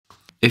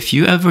If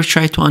you ever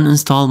try to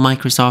uninstall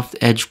Microsoft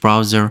Edge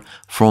browser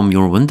from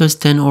your Windows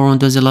 10 or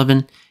Windows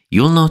 11,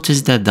 you'll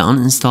notice that the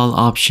uninstall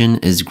option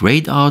is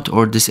grayed out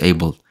or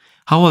disabled.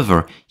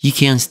 However, you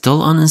can still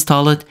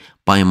uninstall it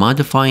by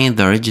modifying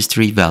the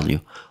registry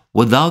value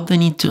without the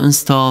need to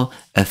install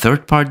a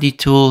third-party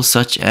tool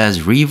such as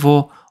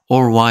Revo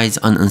or Wise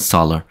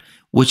Uninstaller,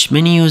 which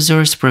many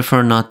users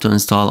prefer not to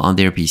install on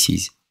their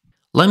PCs.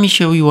 Let me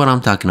show you what I'm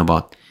talking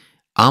about.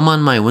 I'm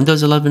on my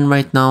Windows 11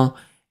 right now,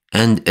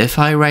 and if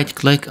I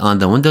right-click on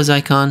the Windows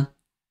icon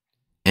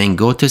and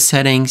go to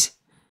Settings,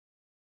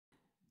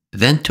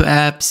 then to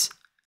Apps,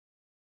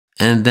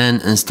 and then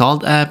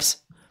Installed Apps,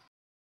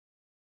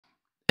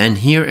 and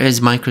here is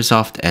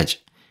Microsoft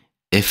Edge.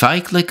 If I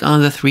click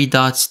on the three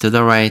dots to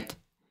the right,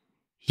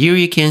 here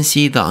you can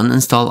see the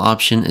uninstall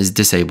option is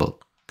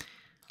disabled.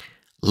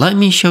 Let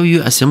me show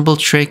you a simple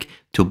trick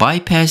to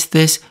bypass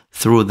this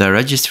through the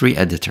registry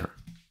editor.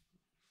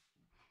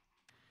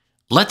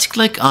 Let's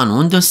click on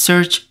Windows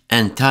Search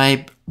and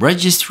type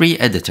Registry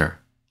Editor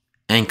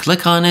and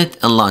click on it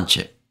and launch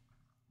it.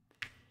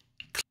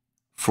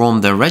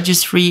 From the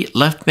registry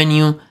left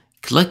menu,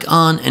 click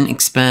on and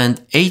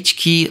expand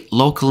HKey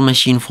local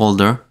machine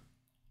folder.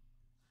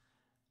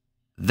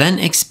 Then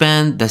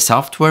expand the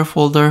software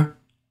folder.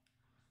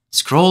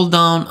 Scroll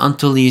down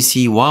until you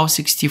see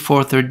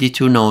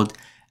Wow6432 node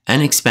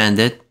and expand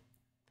it.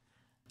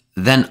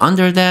 Then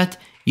under that,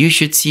 you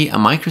should see a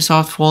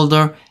Microsoft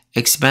folder.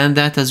 Expand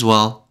that as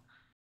well.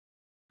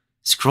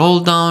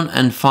 Scroll down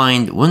and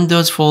find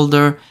Windows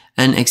folder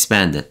and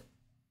expand it.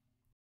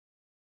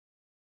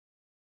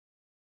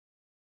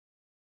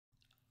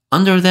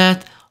 Under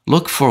that,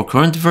 look for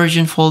current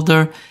version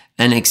folder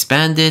and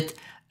expand it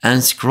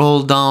and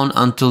scroll down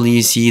until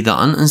you see the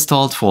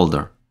uninstalled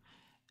folder.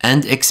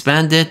 And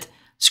expand it,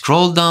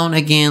 scroll down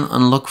again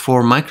and look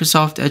for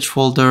Microsoft Edge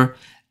folder,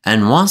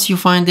 and once you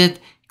find it,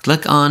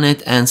 click on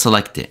it and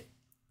select it.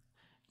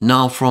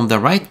 Now from the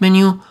right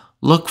menu,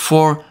 look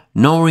for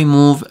No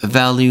Remove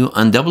Value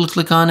and double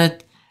click on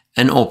it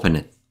and open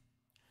it.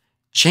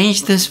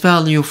 Change this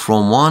value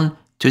from 1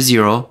 to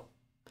 0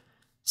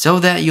 so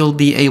that you'll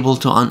be able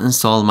to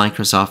uninstall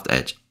Microsoft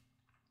Edge.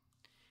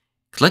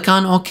 Click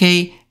on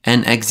OK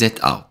and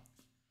exit out.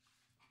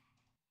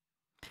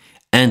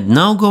 And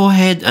now go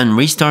ahead and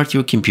restart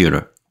your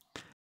computer.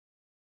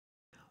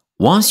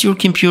 Once your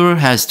computer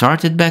has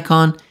started back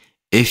on,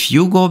 if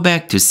you go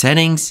back to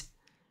Settings,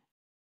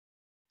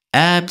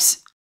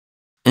 Apps,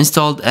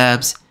 Installed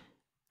Apps,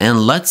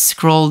 and let's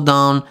scroll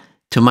down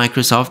to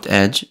Microsoft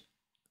Edge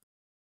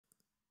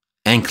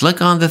and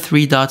click on the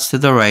three dots to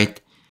the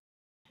right,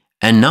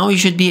 and now you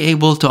should be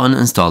able to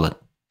uninstall it.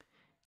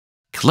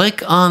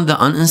 Click on the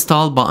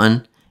Uninstall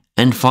button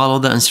and follow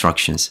the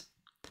instructions.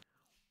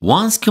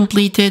 Once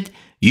completed,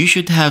 you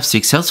should have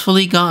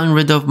successfully gotten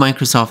rid of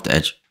Microsoft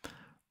Edge.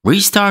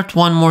 Restart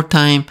one more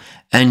time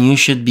and you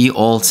should be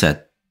all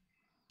set.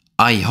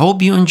 I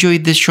hope you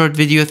enjoyed this short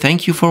video.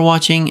 Thank you for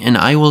watching, and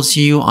I will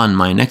see you on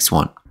my next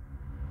one.